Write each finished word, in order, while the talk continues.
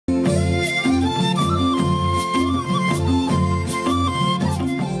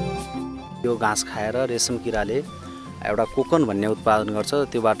घाँस खाएर रेशम किराले एउटा कोकन भन्ने उत्पादन गर्छ,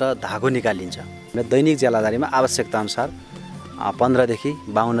 त्योबाट धागो निकालिन्छ। हामीले दैनिक ज्यालादारीमा आवश्यकता अनुसार 15 देखि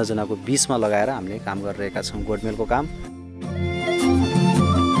 52 जनाको बीचमा लगाएर हामीले काम गरिरहेका छौँ गोडमेलको काम।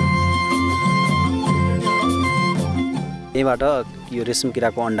 यहीबाट यो रेशम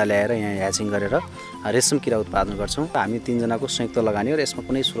किराको अन्डा ल्याएर यहाँ ह्याचिङ गरेर रेशम किरा उत्पादन गर्छौँ। हामी 3 जनाको संयुक्त लगानी हो र यसमा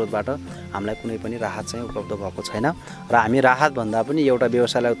कुनै स्रोतबाट हामीलाई कुनै पनि राहत चाहिँ उपलब्ध भएको छैन र हामी राहत भन्दा पनि एउटा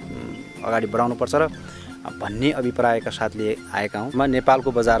व्यवसायलाई अगाडि बढाउनुपर्छ र भन्ने अभिप्रायका साथले आएका हौँ।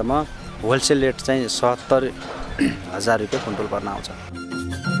 नेपालको बजारमा होलसेल रेट चाहिँ 70,000 रुपियाँ कुन्टल पर्न आउँछ।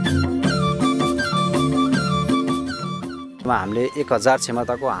 हामीले 1000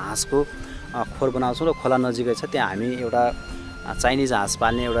 क्षमताको हाँसको खोर बनाउँछौँ र खोला नजिकै छ, त्यहाँ हामी एउटा चाइनिज हाँस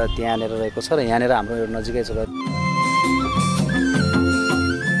पाल्ने एउटा त्यहाँनिर रहेको छ र यहाँनिर हाम्रो एउटा नजिकै छ।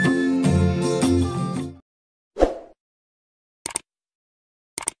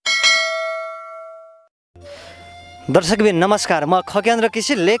 दर्शकबिन नमस्कार, म खगेन्द्र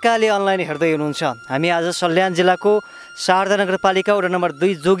केसी लेकाली अनलाइन हेर्दै हुनुहुन्छ। हामी आज सल्यान जिल्लाको शारदा नगरपालिका वडा नम्बर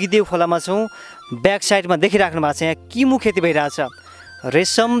 2 जोगीदेव खोलामा छौँ। ब्याक साइडमा देखिराख्नु भएको छ यहाँ किमु खेती भइरहेछ।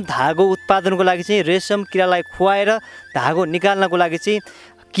 रेशम धागो उत्पादनको लागि चाहिँ रेशम किरालाई खुवाएर धागो निकाल्नको लागि चाहिँ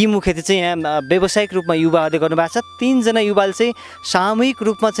किमु खेती चाहिँ यहाँ व्यावसायिक रूपमा युवाहरूले गर्नुभएको छ। 3 जना युवाले चाहिँ सामूहिक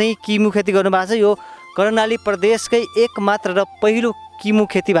रूपमा चाहिँ किमु खेती गर्नुभएको छ। यो कर्णाली प्रदेशकै एकमात्र र पहिलो किमु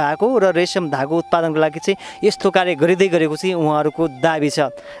खेती भएको र रेशम धागो उत्पादनको लागि चाहिँ यस्तो कार्य गरिँदै गरेको चाहिँ उहाँहरूको दाबी छ।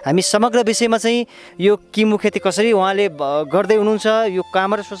 हामी समग्र विषयमा चाहिँ यो किमु खेती कसरी उहाँले गर्दै हुनुहुन्छ, यो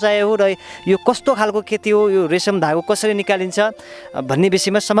काम र सोचाइ हो र यो कस्तो खालको खेती हो, यो रेशम धागो कसरी निकालिन्छ भन्ने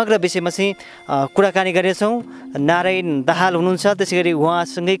विषयमा समग्र विषयमा चाहिँ कुराकानी गर्नेछौँ। नारायण दाहाल हुनुहुन्छ, त्यसै गरी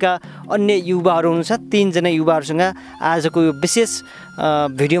उहाँसँगैका अन्य युवाहरू हुनुहुन्छ। 3 जना युवाहरूसँग आजको यो विशेष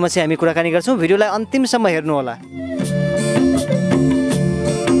भिडियोमा चाहिँ हामी कुराकानी गर्छौँ। भिडियोलाई अन्तिमसम्म हेर्नुहोला।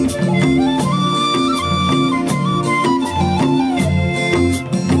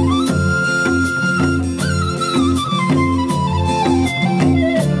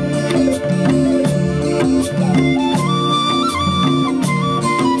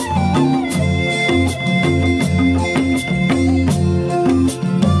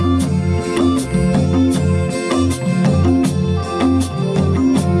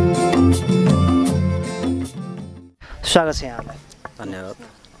 स्वागत छ यहाँलाई। धन्यवाद।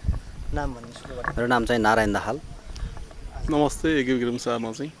 नाम भन्नुहोस्। मेरो नाम चाहिँ नारायण दाहाल। नमस्ते, एकीकृत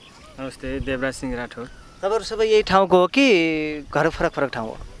शर्मा चाहिँ। नमस्ते, देवराज सिंह राठौर। तपाईँहरू सबै यही ठाउँको हो कि घर फरक फरक ठाउँ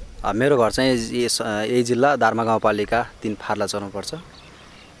हो? मेरो घर चाहिँ यही जिल्ला दार्मा गाउँपालिका 3 फार्ला चौरमा पर्छ।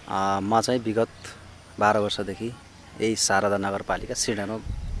 म चाहिँ विगत 12 वर्षदेखि यही शारदा नगरपालिका श्रीनगरमा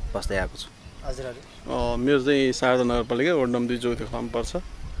बस्दै आएको छु। हजुर। मेरो चाहिँ शारदा नगरपालिका वडा नम्बर 2 जोगीदेव खोलामा पर्छ।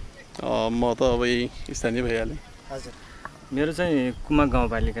 म त अब यही स्थानीय भइहालेँ। हजुर। मेरो चाहिँ कुमा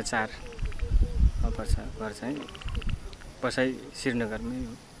गाउँपालिका 4 पर्छ। घर चाहिँ बसाइ श्रीनगरमै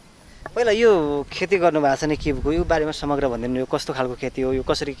हो। पहिला यो खेती गर्नुभएको छ नि किमको, यो बारेमा समग्र भनिदिनु। यो कस्तो खालको खेती हो, यो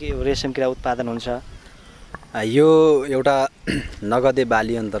कसरी रेशम किरा उत्पादन हुन्छ? यो एउटा नगदे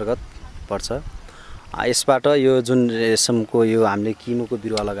बाली अन्तर्गत पर्छ। यसबाट यो जुन रेशमको यो हामीले किमुको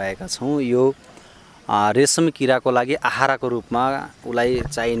बिरुवा लगाएका छौँ, यो रेशम किराको लागि आहारको रूपमा उसलाई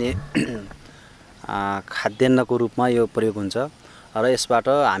चाहिने खाद्यान्नको रूपमा यो प्रयोग हुन्छ र यसबाट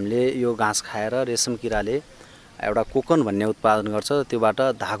हामीले यो घाँस खाएर रेशम किराले एउटा कोकन भन्ने उत्पादन गर्छ, त्योबाट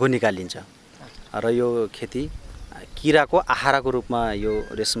धागो निकालिन्छ र यो खेती किराको आहारको रूपमा यो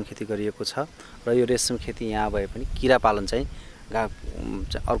रेशम खेती गरिएको छ र यो रेशम खेती यहाँ भए पनि किरा पालन चाहिँ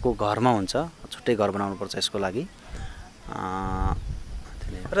अर्को घरमा हुन्छ, छुट्टै घर बनाउनुपर्छ यसको लागि।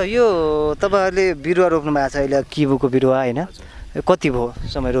 र यो तपाईँहरूले बिरुवा रोप्नु भएको छ अहिले किबुको बिरुवा होइन? कति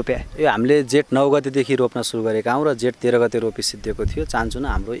भयो समय रोपे? यो हामीले जेठ 9 गतेदेखि रोप्न सुरु गरेका हौँ र जेठ 13 गते रोपिसिद्धेको थियो। चान्चुन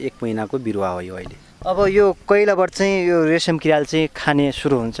हाम्रो 1 महिनाको बिरुवा हो यो अहिले। अब यो कहिलेबाट चाहिँ यो रेशम किराल चाहिँ खाने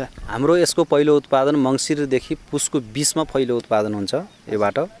सुरु हुन्छ? हाम्रो यसको पहिलो उत्पादन मङ्सिरदेखि पुसको 20 मा पहिलो उत्पादन हुन्छ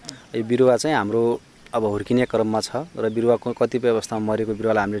योबाट। यो बिरुवा चाहिँ हाम्रो अब हुर्किने क्रममा छ र बिरुवाको कतिपय अवस्थामा मरेको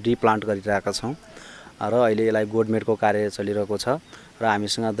बिरुवालाई हामीले रिप्लान्ट गरिरहेका छौँ र अहिले यसलाई गोडमेटको कार्य चलिरहेको छ र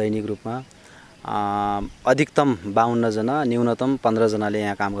हामीसँग दैनिक रूपमा अधिकतम 52 जना, न्यूनतम 15 जनाले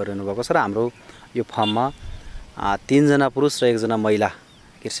यहाँ काम गरिरहनु भएको छ र हाम्रो यो फर्ममा 3 जना पुरुष र 1 जना महिला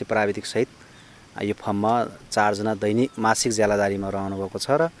कृषि प्राविधिक सहित यो फर्ममा 4 जना दैनिक मासिक ज्यालादारीमा रहनु भएको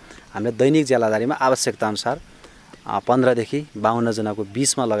छ र हामीले दैनिक ज्यालादारीमा आवश्यकता अनुसार 15 देखि 52 जनाको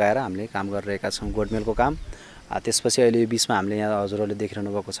बीचमा लगाएर हामीले काम गरिरहेका छौँ गोडमेलको काम। त्यसपछि अहिले यो बीचमा हामीले यहाँ हजुरहरूले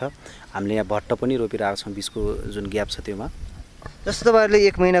देखिरहनु भएको छ, हामीले यहाँ भट्ट पनि रोपिरहेका छौँ बीचको जुन ग्याप छ त्योमा। जस्तो तपाईँहरूले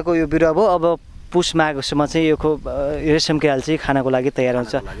 1 महिनाको यो बिरुवा भयो, अब पुस माघसम्म चाहिँ यो रेशम किराले चाहिँ खानको लागि तयार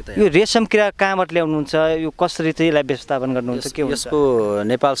हुन्छ। यो रेशम किरा कहाँबाट ल्याउनुहुन्छ, यो कसरी चाहिँ यसलाई व्यवस्थापन गर्नुहुन्छ, के हुन्छ? यसको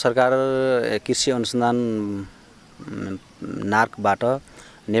नेपाल सरकार कृषि अनुसन्धान नार्कबाट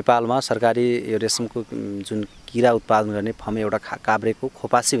नेपालमा सरकारी यो रेशमको जुन किरा उत्पादन गर्ने फर्म एउटा काभ्रेको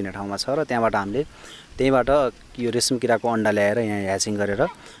खोपासी भन्ने ठाउँमा छ र त्यहीँबाट यो रेशम किराको अन्डा ल्याएर यहाँ ह्याचिङ गरेर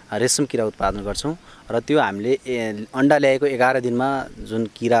रेशम किरा उत्पादन गर्छौँ र त्यो हामीले अन्डा ल्याएको 11 दिनमा जुन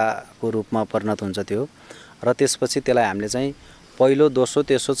किराको रूपमा परिणत हुन्छ त्यो, र त्यसपछि त्यसलाई हामीले चाहिँ पहिलो, दोस्रो,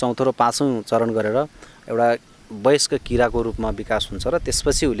 तेस्रो, चौथो र पाँचौँ चरण गरेर एउटा वयस्क किराको रूपमा विकास हुन्छ र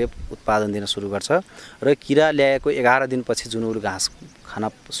त्यसपछि उसले उत्पादन दिन सुरु गर्छ र किरा ल्याएको 11 दिनपछि जुन उसले घाँस खान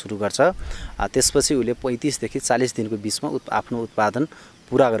सुरु गर्छ त्यसपछि उसले 35 देखि 40 दिनको बिचमा आफ्नो उत्पादन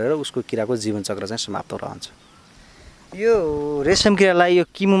पुरा गरेर उसको किराको जीवन चक्र चाहिँ समाप्त रहन्छ। यो रेशम किरालाई यो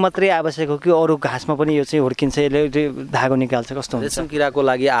किमु मात्रै आवश्यक हो कि अरू घाँसमा पनि यो चाहिँ हुर्किन्छ, यसले धागो निकाल्छ, कस्तो हुन्छ? रेशम किराको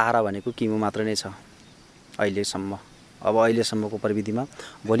लागि आहारा भनेको किमु मात्र नै छ अहिलेसम्म। अब अहिलेसम्मको प्रविधिमा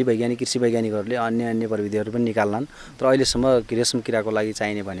भोलि वैज्ञानिक कृषि वैज्ञानिकहरूले अन्य प्रविधिहरू पनि निकाल्लान्, तर अहिलेसम्म रेशम किराको लागि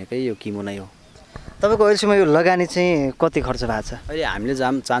चाहिने भनेकै यो किमु नै हो। तपाईँको अहिलेसम्म यो लगानी चाहिँ कति खर्च भएको छ? अहिले हामीले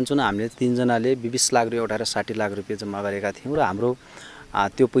चाहन्छौँ हामीले 3 जनाले 20 लाख रुपियाँ उठाएर 60 लाख रुपियाँ जम्मा गरेका थियौँ र हाम्रो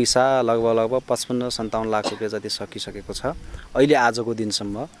त्यो पैसा लगभग 55-57 लाख रुपियाँ जति सकिसकेको छ अहिले आजको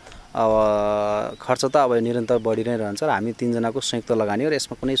दिनसम्म। अब खर्च त अब निरन्तर बढी नै रहन्छ र हामी 3 जनाको संयुक्त लगानी हो र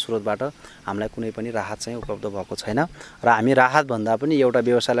यसमा कुनै स्रोतबाट हामीलाई कुनै पनि राहत चाहिँ उपलब्ध भएको छैन र हामी राहत भन्दा पनि एउटा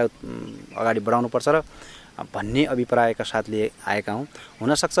व्यवसायलाई अगाडि बढाउनुपर्छ र भन्ने अभिप्रायका साथले आएका हौँ।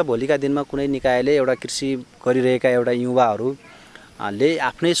 हुनसक्छ भोलिका दिनमा कुनै निकायले एउटा कृषि गरिरहेका एउटा युवाहरूले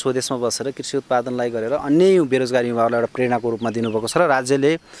आफ्नै स्वदेशमा बसेर कृषि उत्पादनलाई गरेर अन्य बेरोजगार युवाहरूलाई एउटा प्रेरणाको रूपमा दिनुभएको छ र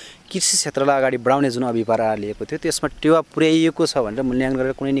राज्यले कृषि क्षेत्रलाई अगाडि बढाउने जुन अभिप्राय लिएको थियो त्यसमा टेवा पुर्याइएको छ भनेर मूल्याङ्कन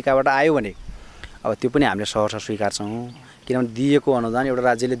गरेर कुनै निकायबाट आयो भने अब त्यो पनि हामीले सहर्ष स्वीकार्छौँ, किनभने दिएको अनुदान एउटा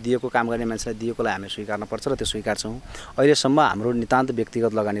राज्यले दिएको काम गर्ने मान्छेलाई दिएकोलाई हामीले स्वीकार्न पर्छ र त्यो स्वीकार्छौँ। अहिलेसम्म हाम्रो नितान्त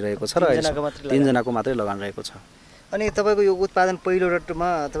व्यक्तिगत लगानी रहेको छ र 3 जनाको मात्रै लगानी रहेको छ। अनि तपाईँको यो उत्पादन पहिलो लटमा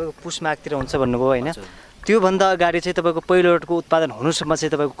तपाईँको पुस माघतिर हुन्छ भन्नुभयो होइन? त्योभन्दा अगाडि चाहिँ तपाईँको पहिलो लटको उत्पादन हुनुसम्म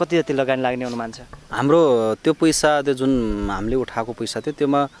चाहिँ तपाईँको कति जति लगानी लाग्ने अनुमान छ? हाम्रो त्यो पैसा, त्यो जुन हामीले उठाएको पैसा थियो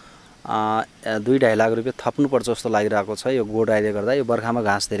त्योमा 2-2.5 लाख रुपियाँ थप्नुपर्छ जस्तो लागिरहेको छ। यो गोडाइले गर्दा यो बर्खामा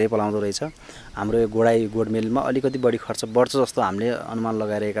घाँस धेरै पलाउँदो रहेछ, हाम्रो यो गोड मिलमा अलिकति बढी खर्च बढ्छ जस्तो हामीले अनुमान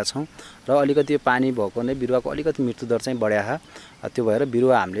लगाइरहेका छौँ र अलिकति यो पानी भएको नै बिरुवाको अलिकति मृत्युदर चाहिँ बढ्या, त्यो भएर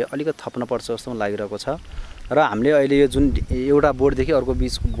बिरुवा हामीले अलिकति थप्नुपर्छ जस्तो लागिरहेको छ। र हामीले अहिले यो जुन एउटा बोर्डदेखि अर्को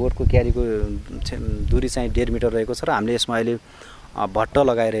बिच बोर्डको क्यारीको दूरी चाहिँ 1.5 मिटर रहेको छ र हामीले यसमा अहिले भट्ट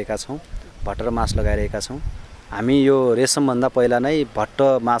लगाइरहेका छौँ, भट्ट र मास लगाइरहेका छौँ। हामी यो रेशमभन्दा पहिला नै भट्ट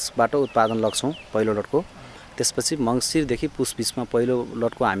मासबाट उत्पादन लग्छौँ पहिलो लटको, त्यसपछि मङ्सिरदेखि पुस बिचमा पहिलो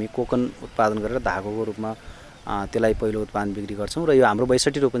लटको हामी कोकन उत्पादन गरेर धागोको रूपमा त्यसलाई पहिलो उत्पादन बिक्री गर्छौँ र यो हाम्रो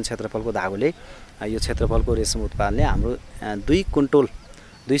 62 रोपन क्षेत्रफलको धागोले यो क्षेत्रफलको रेशम उत्पादनले हाम्रो 2 कुन्टल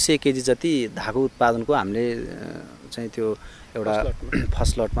 200 केजी जति धागो उत्पादनको हामीले चाहिँ त्यो एउटा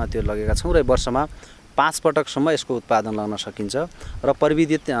फर्स्ट लटमा त्यो लगेका छौँ र वर्षमा 5 पटकसम्म यसको उत्पादन लगाउन सकिन्छ र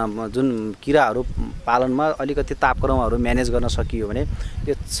प्रविधित जुन किराहरू पालनमा अलिकति तापक्रमहरू म्यानेज गर्न सकियो भने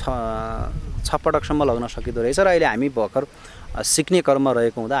यो 6 पटकसम्म लगाउन सकिँदो रहेछ र अहिले हामी भर्खर सिक्ने क्रममा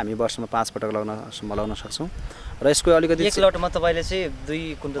रहेको हुँदा हामी वर्षमा 5 पटक लगाउन सक्छौँ र यसको अलिकति एक लटमा तपाईँले चाहिँ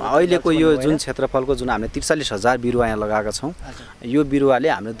 2 कुन्टल अहिलेको यो जुन क्षेत्रफलको जुन हामीले 43,000 बिरुवा यहाँ लगाएका छौँ यो बिरुवाले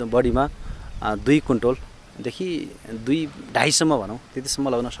हामीले बढीमा 2 कुन्टलदेखि 2.5 सम्म भनौँ त्यतिसम्म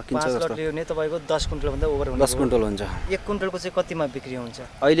लगाउन सकिन्छ जस्तो। तपाईँको 10 कुन्टलभन्दा ओभर हुन्छ? 10 कुन्टल हुन्छ। 1 कुन्टलको चाहिँ कतिमा बिक्री हुन्छ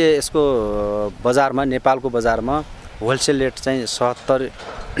अहिले? यसको बजारमा, नेपालको बजारमा होलसेल रेट चाहिँ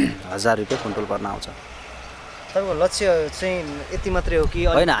 70,000 रुपियाँ कुन्टल पर्न आउँछ। तपाईँको लक्ष्य चाहिँ यति मात्रै हो कि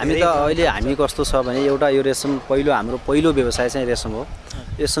होइन? हामी त अहिले हामी कस्तो छ भने एउटा यो रेशम हाम्रो पहिलो व्यवसाय चाहिँ रेशम हो।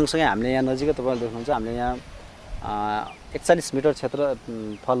 यो सँगसँगै हामीले यहाँ नजिकै तपाईँले देख्नुहुन्छ हामीले यहाँ 41 मिटर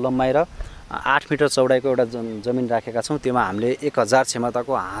क्षेत्रफल लम्बाइ र 8 मिटर चौडाइको एउटा जमिन राखेका छौँ। त्यसमा हामीले 1000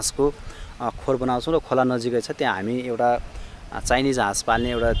 क्षमताको हाँसको खोर बनाउँछौँ र खोला नजिकै छ त्यहाँ हामी एउटा चाइनिज हाँस पाल्ने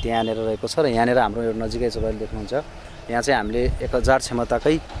एउटा त्यहाँनिर रहेको छ र यहाँनिर हाम्रो एउटा नजिकै तपाईँले देख्नुहुन्छ यहाँ चाहिँ हामीले 1000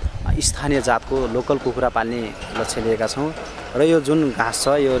 क्षमताकै स्थानीय जातको लोकल कुखुरा पाल्ने लक्ष्य लिएका छौँ र यो जुन घाँस छ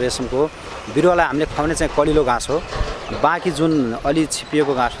यो रेशमको बिरुवालाई हामीले खुवाउने चाहिँ कलिलो घाँस हो। बाँकी जुन अलि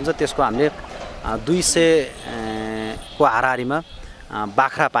छिपिएको घाँस हुन्छ त्यसको हामीले 200 को हाराहारीमा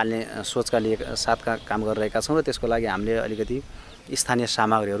बाख्रा पाल्ने सोचका साथका काम गरिरहेका छौँ र त्यसको लागि हामीले अलिकति स्थानीय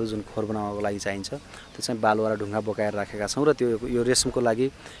सामग्रीहरू जुन खोर बनाउनको लागि चाहिन्छ त्यो चाहिँ बालुवा र ढुङ्गा बोकाएर राखेका छौँ र त्यो यो रेशमको लागि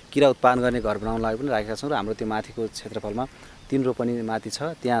किरा उत्पादन गर्ने घर बनाउनको लागि पनि राखेका छौँ र हाम्रो त्यो माथिको क्षेत्रफलमा 3 रोपनी माथि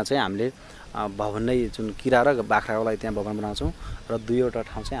छ त्यहाँ चाहिँ हामीले भवन नै जुन किरा र बाख्राको लागि त्यहाँ भवन बनाउँछौँ र 2वटा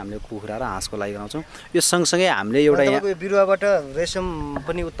ठाउँ चाहिँ हामीले कुखुरा र हाँसको लागि बनाउँछौँ। यो सँगसँगै हामीले एउटा यहाँ बिरुवाबाट रेशम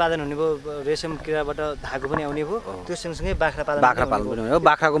पनि उत्पादन हुने भयो, रेशम किराबाट धागो पनि आउने भयो, त्यो सँगसँगै बाख्रा पालन पनि हो।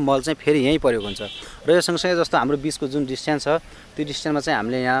 बाख्राको मल चाहिँ फेरि यहीँ परेको हुन्छ र यो सँगसँगै जस्तो हाम्रो बिचको जुन डिस्टेन्स छ त्यो डिस्टेन्समा चाहिँ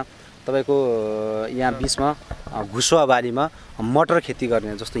हामीले यहाँ तपाईँको यहाँ बिचमा घुसुवा बालीमा मटर खेती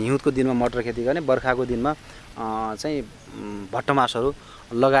गर्ने, जस्तो हिउँदको दिनमा मटर खेती गर्ने, बर्खाको दिनमा चाहिँ भट्टमासहरू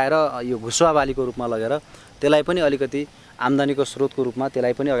लगाएर यो घुसुवा बालीको रूपमा लगेर त्यसलाई पनि अलिकति आम्दानीको स्रोतको रूपमा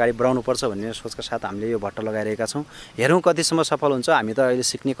त्यसलाई पनि अगाडि बढाउनुपर्छ भन्ने सोचका साथ हामीले यो भट्ट लगाइरहेका छौँ। हेरौँ कतिसम्म सफल हुन्छ। हामी त अहिले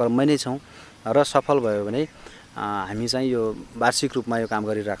सिक्ने क्रममै नै छौँ र सफल भयो भने हामी चाहिँ यो वार्षिक रूपमा यो काम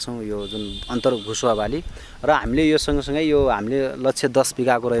गरिरहेको छौँ, यो जुन अन्तर घुसुवा बाली। र हामीले यो सँगसँगै यो हामीले लक्ष्य 10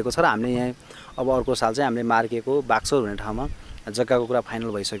 बिघाको रहेको छ र हामीले यहाँ अब अर्को साल चाहिँ हामीले मार्केको बाक्सोर हुने ठाउँमा जग्गाको कुरा फाइनल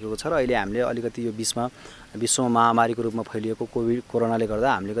भइसकेको छ र अहिले हामीले अलिकति यो विश्वमा महामारीको रूपमा फैलिएको कोरोनाले गर्दा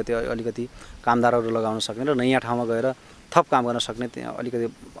हामीले अलिकति कामदारहरू लगाउन सक्ने र नयाँ ठाउँमा गएर थप काम गर्न सक्ने अलिकति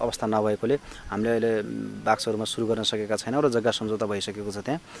अवस्था नभएकोले हामीले अहिले बाक्सोरमा सुरु गर्न सकेका छैनौँ र जग्गा सम्झौता भइसकेको छ।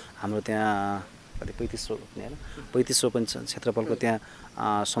 त्यहाँ हाम्रो त्यहाँ कति 35 रोप्ने होइन 35 रोपनी क्षेत्रफलको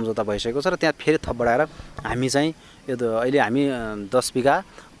त्यहाँ सम्झौता भइसकेको छ र त्यहाँ फेरि थप बढाएर हामी चाहिँ यो अहिले हामी 10 बिघा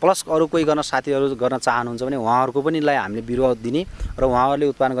प्लस अरू कोही गर्न साथीहरू गर्न चाहनुहुन्छ भने उहाँहरूको पनि हामीले बिरुवा दिने र उहाँहरूले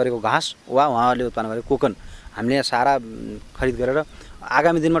उत्पादन गरेको घाँस वा उहाँहरूले उत्पादन गरेको कोकन हामीले यहाँ सारा खरिद गरेर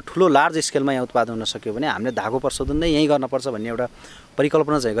आगामी दिनमा ठुलो लार्ज स्केलमा यहाँ उत्पादन हुन सक्यो भने हामीले धागो प्रशोधन नै यहीँ गर्नुपर्छ भन्ने एउटा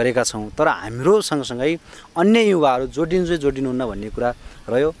परिकल्पना चाहिँ गरेका छौँ। तर हाम्रो सँगसँगै अन्य युवाहरू जोडिनुहुन्न भन्ने कुरा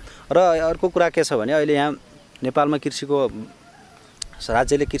रह्यो। र अर्को कुरा के छ भने अहिले यहाँ नेपालमा कृषिको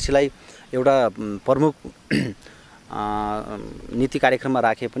राज्यले कृषिलाई एउटा प्रमुख नीति कार्यक्रममा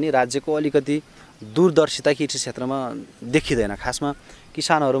राखे पनि राज्यको अलिकति दूरदर्शिता कृषि क्षेत्रमा देखिँदैन। खासमा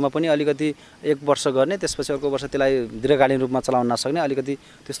किसानहरूमा पनि अलिकति 1 वर्ष गर्ने त्यसपछि अर्को वर्ष त्यसलाई दीर्घकालीन रूपमा चलाउन नसक्ने अलिकति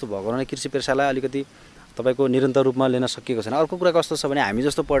त्यस्तो भएको कारणले कृषि पेसालाई अलिकति तपाईँको निरन्तर रूपमा लिन सकिएको छैन। अर्को कुरा कस्तो छ भने हामी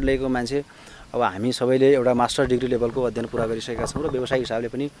जस्तो पढलेको मान्छे अब हामी सबैले एउटा मास्टर डिग्री लेभलको अध्ययन पुरा गरिसकेका छौँ र व्यवसायिक हिसाबले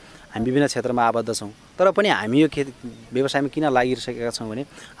पनि हामी विभिन्न क्षेत्रमा आबद्ध छौँ। तर पनि हामी यो व्यवसायमा किन लागिसकेका छौँ भने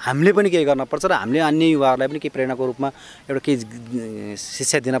हामीले पनि केही गर्नुपर्छ र हामीले अन्य युवाहरूलाई पनि केही प्रेरणाको रूपमा एउटा केही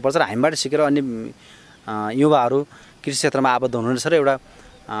शिक्षा दिनपर्छ र हामीबाट सिकेर अन्य युवाहरू कृषि क्षेत्रमा आबद्ध हुनुहुनेछ र एउटा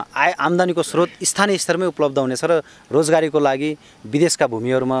आम्दानीको स्रोत स्थानीय स्तरमै उपलब्ध हुनेछ र रोजगारीको लागि विदेशका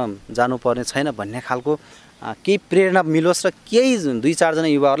भूमिहरूमा जानुपर्ने छैन भन्ने खालको केही प्रेरणा मिलोस् र केही 2-4 जना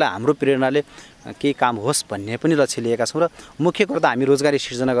युवाहरूलाई हाम्रो प्रेरणाले केही काम होस् भन्ने पनि लक्ष्य लिएका छौँ। र मुख्य कुरा त हामी रोजगारी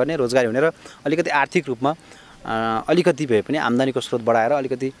सिर्जना गर्ने, रोजगारी हुने र अलिकति आर्थिक रूपमा अलिकति भए पनि आम्दानीको स्रोत बढाएर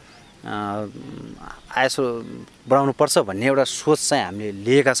अलिकति आय बढाउनुपर्छ भन्ने एउटा सोच चाहिँ हामीले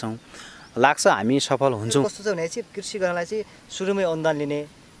लिएका छौँ। लाग्छ हामी सफल हुन्छौँ। कस्तो छ भने चाहिँ कृषि गर्नलाई चाहिँ सुरुमै अनुदान लिने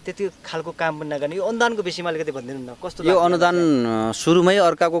त्यति खालको काम पनि नगर्ने, यो अनुदानको विषयमा अलिकति भनिदिनु न कस्तो? यो अनुदान सुरुमै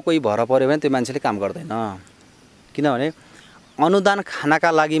अर्काको कोही भर पऱ्यो भने त्यो मान्छेले काम गर्दैन। किनभने अनुदान खानका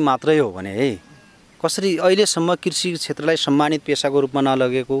लागि मात्रै हो भने है कसरी अहिलेसम्म कृषि क्षेत्रलाई सम्मानित पेसाको रूपमा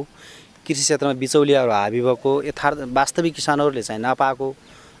नलगेको, कृषि क्षेत्रमा बिचौलियाहरू हाबी भएको, वास्तविक किसानहरूले चाहिँ नपाएको,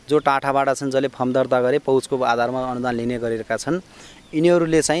 जो टाठाबाटा छन् जसले फर्म दर्ता गरे पहुँचको आधारमा अनुदान लिने गरेका छन्,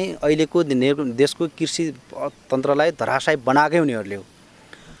 यिनीहरूले चाहिँ अहिलेको देशको कृषि तन्त्रलाई धराशायी बनाएकै उनीहरूले हो।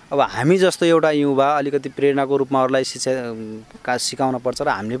 अब हामी जस्तो एउटा युवा अलिकति प्रेरणाको रूपमा अरूलाई शिक्षा सिकाउन पर्छ र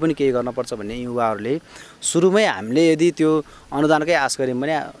हामीले पनि केही गर्नुपर्छ भन्ने युवाहरूले सुरुमै हामीले यदि त्यो अनुदानकै आश गऱ्यौँ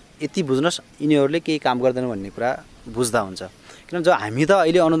भने यति बुझ्नुहोस् यिनीहरूले केही काम गर्दैन भन्ने कुरा बुझ्दा हुन्छ। किनभने जो हामी त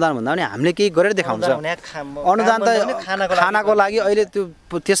अहिले अनुदान भन्दा पनि हामीले केही गरेर देखाउँछ। अनुदान त खानाको लागि अहिले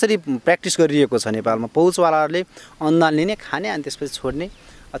त्यो त्यसरी प्र्याक्टिस गरिएको छ नेपालमा। पहुँचवालाहरूले अनुदान लिने, खाने अनि त्यसपछि छोड्ने,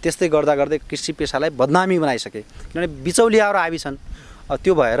 त्यस्तै गर्दा गर्दै कृषि पेसालाई बदनामी बनाइसके। किनभने बिचौलियाहरू हाबी छन्।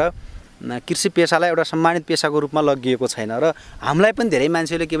 त्यो भएर कृषि पेसालाई एउटा सम्मानित पेसाको रूपमा लगिएको छैन। र हामीलाई पनि धेरै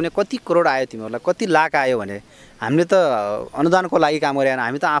मान्छेले के भने कति करोड आयो तिमीहरूलाई, कति लाख आयो भने हामीले त अनुदानको लागि काम गरेन,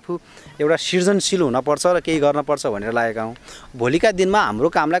 हामी त आफू एउटा सृजनशील हुनपर्छ र केही गर्नुपर्छ भनेर लागेका हौँ। भोलिका दिनमा हाम्रो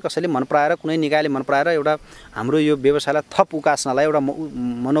कामलाई कसैले मन पराएर, कुनै निकायले मन पराएर एउटा हाम्रो यो व्यवसायलाई थप उकास्नलाई, एउटा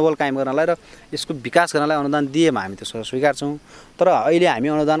मनोबल कायम गर्नलाई र यसको विकास गर्नलाई अनुदान दिएमा हामी त्यसो स्वीकार्छौँ। तर अहिले हामी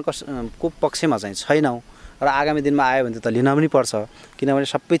अनुदानको पक्षमा चाहिँ छैनौँ र आगामी दिनमा आयो भने त लिन पनि पर्छ। किनभने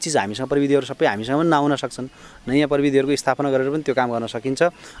सबै चिज हामीसँग, प्रविधिहरू सबै हामीसँग पनि नआउन सक्छन्। नयाँ प्रविधिहरूको स्थापना गरेर पनि त्यो काम गर्न सकिन्छ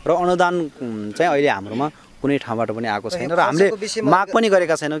र अनुदान चाहिँ अहिले हाम्रोमा कुनै ठाउँबाट पनि आएको छैन र हामीले माग पनि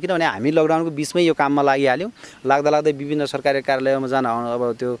गरेका छैनौँ। किनभने हामी लकडाउनको बिचमै यो काममा लागिहाल्यौँ। लाग्दा विभिन्न सरकारी कार्यालयमा जान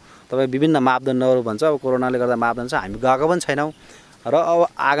अब त्यो तपाईँ विभिन्न मापदण्डहरू भन्छ, अब कोरोनाले गर्दा मापदण्ड छ, हामी गएको पनि छैनौँ र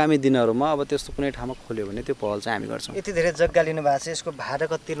अब आगामी दिनहरूमा अब त्यस्तो कुनै ठाउँमा खोल्यो भने त्यो पहल चाहिँ हामी गर्छौँ। यति धेरै जग्गा लिनु भएको छ, यसको भाडा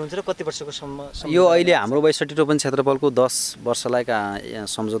कति तिर्नुहुन्छ र कति वर्षको सम्म? यो अहिले हाम्रो 62 रोपनी क्षेत्रफलको 10 वर्षलाई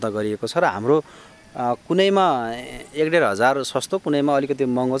सम्झौता गरिएको छ र हाम्रो कुनैमा 1-1.5 हजार सस्तो, कुनैमा अलिकति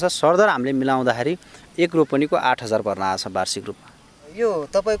महँगो छ। सरदर हामीले मिलाउँदाखेरि एक रोपनीको 8,000 पर्न आएको छ वार्षिक रूपमा। यो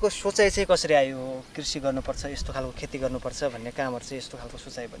तपाईँको सोचाइ चाहिँ कसरी आयो, कृषि गर्नुपर्छ, यस्तो खालको खेती गर्नुपर्छ भन्ने कामहरू चाहिँ यस्तो खालको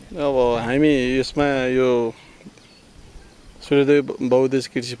सोचाइ बन्यो? अब हामी यसमा यो सूर्योदय बहुउद्देश्य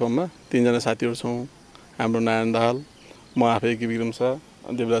कृषि फर्ममा 3 जना साथीहरू छौँ। हाम्रो नारायण दाहाल, म आफै के विक्रम छ,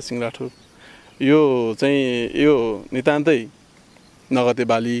 देवराज सिंह राठौर। यो चाहिँ यो नितान्तै नगदे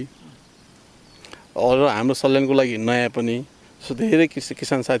बाली र हाम्रो सल्यानको लागि नयाँ पनि। सो धेरै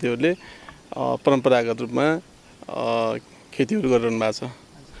किसान साथीहरूले परम्परागत रूपमा खेतीहरू गरिरहनु भएको छ।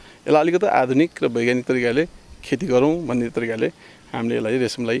 यसलाई अलिकति आधुनिक र वैज्ञानिक तरिकाले खेती गरौँ भन्ने तरिकाले हामीले यसलाई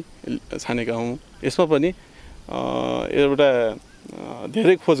रेशमलाई छानेका हौँ। यसमा पनि एउटा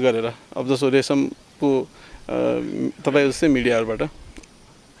धेरै खोज गरेर, अब जस्तो रेशमको तपाईँ जस्तै मिडियाहरूबाट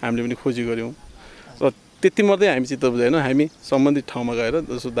हामीले पनि खोजी गऱ्यौँ र त्यति मात्रै हामी चित्त बुझाएनौँ। हामी सम्बन्धित ठाउँमा गएर,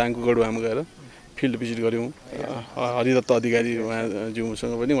 जस्तो दाङको गडुवामा गएर फिल्ड भिजिट गऱ्यौँ। हरिदत्त अधिकारी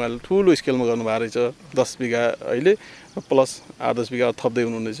उहाँज्यूसँग पनि उहाँले ठुलो स्केलमा गर्नुभएको रहेछ। 10 बिघा अहिले प्लस 8-10 बिघा थप्दै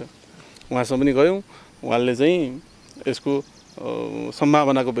हुनुहुँदैछ। उहाँसँग पनि गयौँ। उहाँले चाहिँ यसको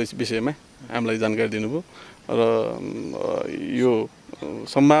सम्भावनाको विषयमा हामीलाई जानकारी दिनुभयो र यो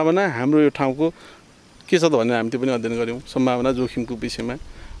सम्भावना हाम्रो यो ठाउँको के छ त भनेर हामी त्यो पनि अध्ययन गऱ्यौँ, सम्भावना जोखिमको विषयमा।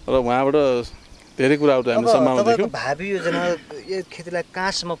 र उहाँबाट धेरै कुराहरू हामीले सम्भावना देख्यौँ। भावी योजना यो खेतीलाई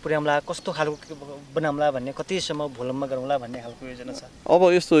कहाँसम्म पुर्याउँला, कस्तो खालको बनाउँला भन्ने, कतिसम्म भोलम्मा गरौँला भन्ने खालको योजना छ? अब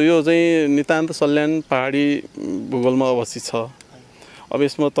यस्तो यो चाहिँ नितान्त सल्यान पहाडी भूगोलमा अवस्थित छ। अब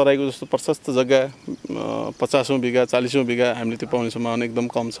यसमा तराईको जस्तो प्रशस्त जग्गा 50औं बिघा 40औं बिघा हामीले त्यो पाउने सम्भावना एकदम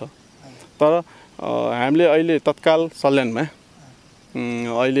कम छ। तर हामीले अहिले तत्काल सल्यानमा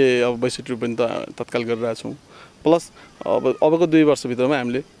अहिले अब 62 रुपैयाँ त तत्काल गरिरहेछौँ। प्लस अबको 2 वर्षभित्रमा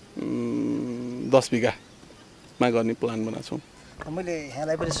हामीले 10 बिघामा गर्ने प्लान बनाएको छौँ। मैले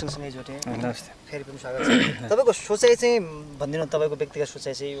यहाँलाई पनि सँगसँगै जोडेँ। फेरि पनि स्वागत छ। तपाईँको सोचाइ चाहिँ भनिदिनु, तपाईँको व्यक्तिगत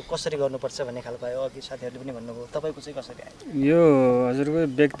सोचाइ चाहिँ यो कसरी गर्नुपर्छ भन्ने खालको आयो? अघि साथीहरूले पनि भन्नुभयो, तपाईँको चाहिँ कसरी आयो? यो हजुरको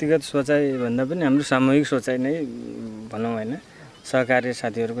व्यक्तिगत सोचाइ भन्दा पनि हाम्रो सामूहिक सोचाइ नै भनौँ होइन, सहकारी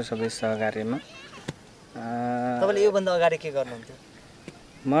साथीहरूको सबै सहकार्यमा। तपाईँले योभन्दा अगाडि के गर्नुहुन्थ्यो?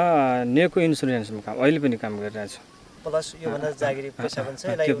 म नेको इन्सुरेन्समा अहिले पनि काम गरिरहेको छु। प्लस योभन्दा जागिरी पैसा पनि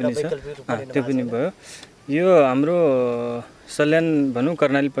छ, त्यो पनि छ, त्यो पनि भयो। यो हाम्रो सल्यान भनौँ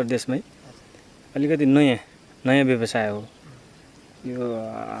कर्णाली प्रदेशमै अलिकति नयाँ व्यवसाय हो। यो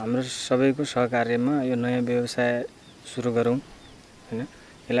हाम्रो सबैको सहकार्यमा यो नयाँ व्यवसाय सुरु गरौँ होइन,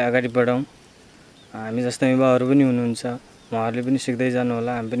 यसलाई अगाडि बढाउँ। हामी जस्तै युवाहरू पनि हुनुहुन्छ, उहाँहरूले पनि सिक्दै जानु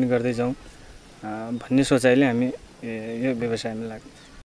होला, हामी पनि गर्दै जाउँ भन्ने सोचाइले हामी यो व्यवसायमा लाग्यौँ।